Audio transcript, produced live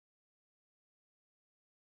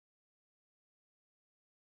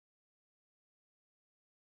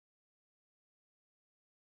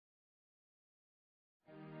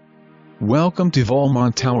Welcome to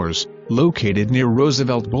Valmont Towers, located near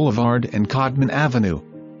Roosevelt Boulevard and Codman Avenue.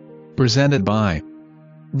 Presented by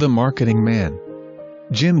The Marketing Man,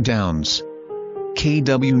 Jim Downs,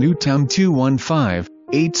 KW Newtown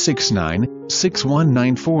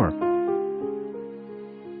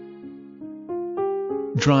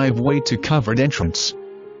 215-869-6194. Driveway to covered entrance.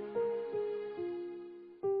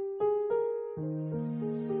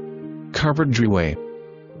 Covered driveway.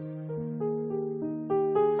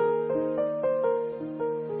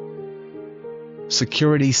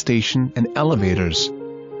 Security station and elevators.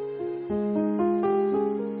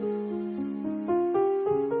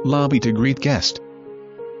 Lobby to greet guest.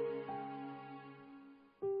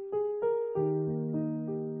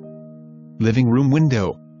 Living room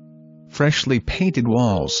window. Freshly painted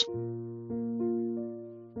walls.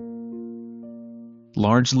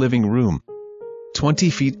 Large living room. 20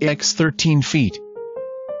 feet x 13 feet.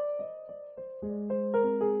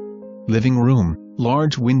 Living room,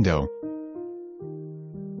 large window.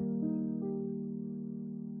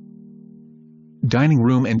 Dining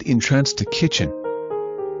room and entrance to kitchen.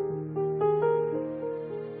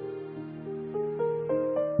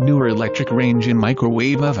 Newer electric range and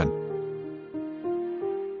microwave oven.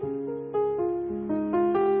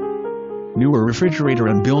 Newer refrigerator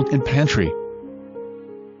and built-in pantry.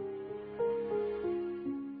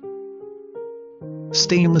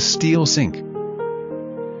 Stainless steel sink.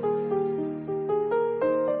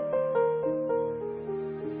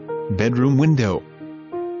 Bedroom window.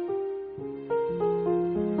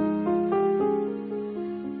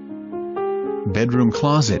 Bedroom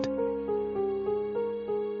closet.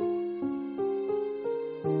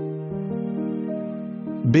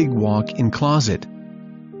 Big walk-in closet.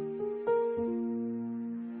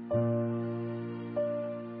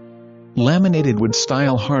 Laminated wood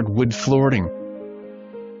style hardwood flooring.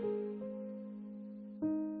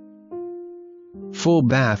 Full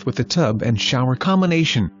bath with a tub and shower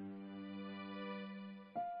combination.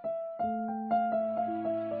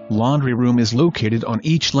 Laundry room is located on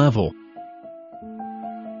each level.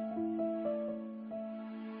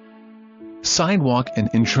 Sidewalk and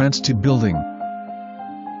entrance to building.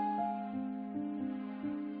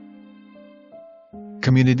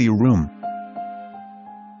 Community room.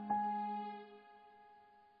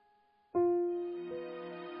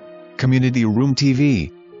 Community room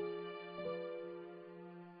TV.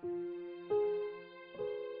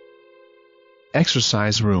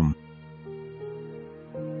 Exercise room.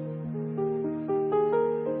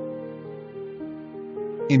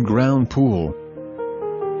 In-ground pool.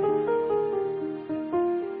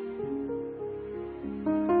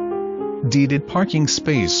 Deeded parking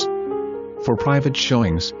space. For private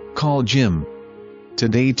showings, call Jim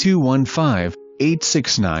today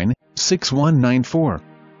 215-869-6194.